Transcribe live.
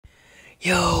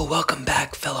Yo, welcome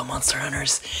back, fellow monster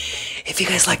hunters. If you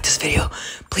guys like this video,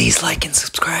 please like and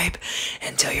subscribe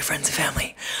and tell your friends and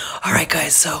family. Alright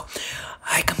guys, so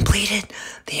I completed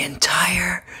the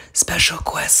entire special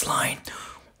quest line,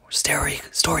 story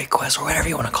quest, or whatever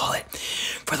you want to call it,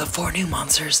 for the 4 new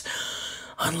monsters.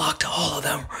 Unlocked all of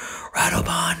them: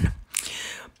 Radoban,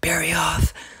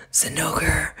 Barioth,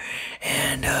 Zinogre,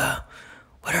 and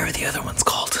whatever the other one's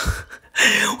called.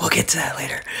 We'll get to that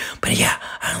later. But yeah,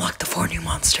 I unlocked the 4 new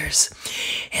monsters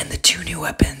and the 2 new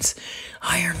weapons: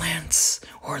 Iron Lance,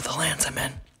 or the Lance I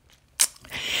meant,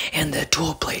 and the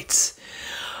dual blades.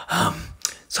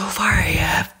 So far I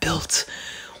have built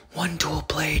 1 dual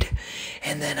blade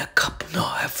and then a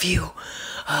few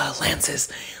lances.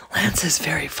 Lance is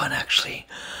very fun actually,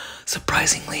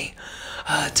 surprisingly,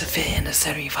 to fit in a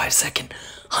 75-second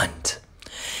hunt.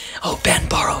 Oh,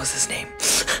 Banbaro is his name.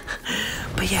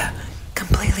 But yeah,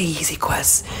 completely easy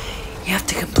quests. You have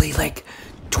to complete like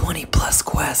 20 plus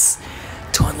quests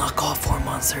to unlock all 4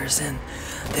 monsters and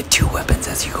the 2 weapons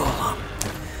as you go along.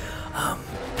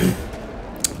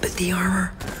 But the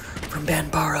armor from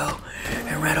Banbaro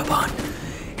and Radoban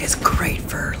is great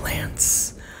for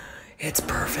Lance. It's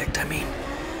perfect. I mean,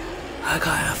 I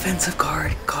got offensive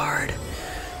guard,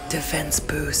 defense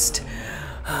boost,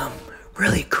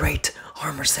 really great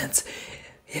armor sense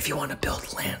if you want to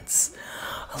build Lance.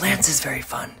 Lance is very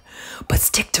fun, but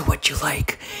stick to what you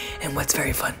like and what's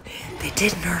very fun. They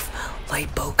did nerf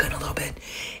light bow gun a little bit.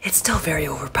 It's still very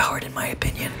overpowered in my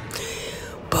opinion.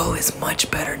 Bow is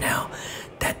much better now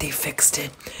that they fixed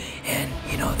it, and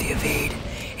you know, the evade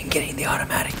and getting the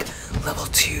automatic level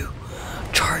 2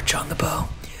 charge on the bow.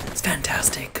 It's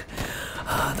fantastic.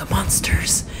 The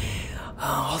monsters,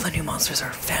 all the new monsters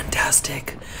are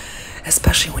fantastic,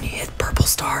 especially when you hit Purple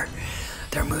Star.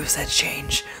 Their moveset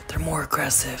change, they're more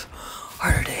aggressive,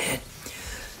 harder to hit.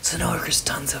 Zinogre's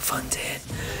tons of fun to hit.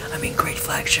 I mean, great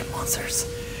flagship monsters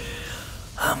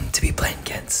to be playing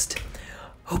against.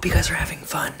 Hope you guys are having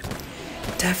fun.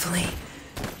 Definitely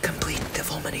complete the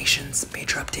Fulminations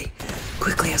major update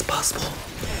quickly as possible.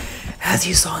 As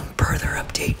you saw in further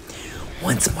update,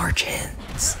 once March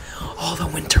ends, all the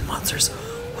winter monsters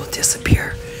will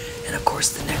disappear, and of course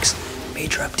the next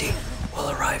major update will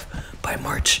arrive by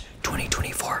March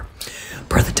 2024,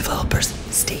 per the developer's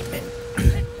statement.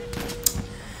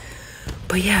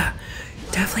 But yeah,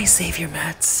 definitely save your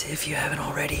mats if you haven't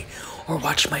already, or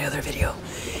watch my other video.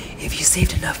 If you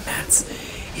saved enough mats,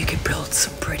 you can build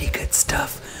some pretty good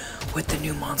stuff with the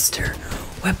new monster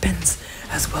weapons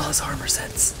as well as armor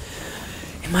sets.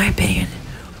 In my opinion,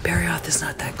 Barioth is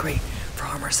not that great for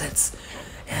armor sets,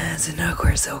 and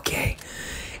Zinogre is okay.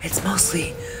 It's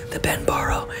mostly the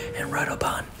Banbaro and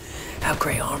Radoban have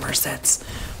great armor sets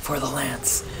for the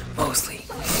Lance, mostly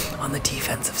on the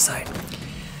defensive side.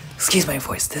 Excuse my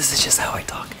voice, this is just how I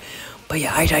talk. But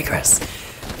yeah, I digress.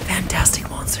 Fantastic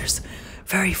monsters,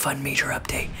 very fun major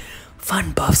update,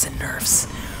 fun buffs and nerfs.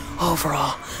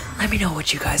 Overall, let me know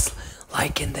what you guys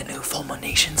like in the new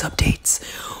Fulminations updates,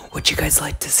 what you guys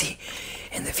like to see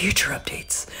in the future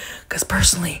updates, because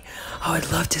personally, I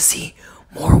would love to see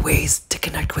more ways to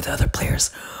connect with other players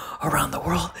around the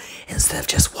world instead of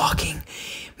just walking.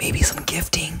 Maybe some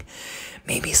gifting,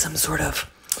 maybe some sort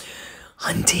of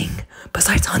hunting.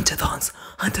 Besides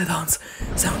huntathons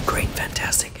sound great and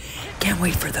fantastic. Can't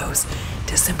wait for those.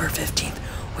 December 15th,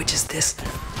 which is this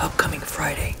upcoming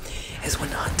Friday, is when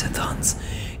huntathons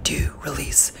do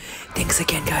release. Thanks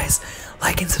again guys,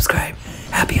 like and subscribe.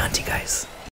 Happy hunting guys.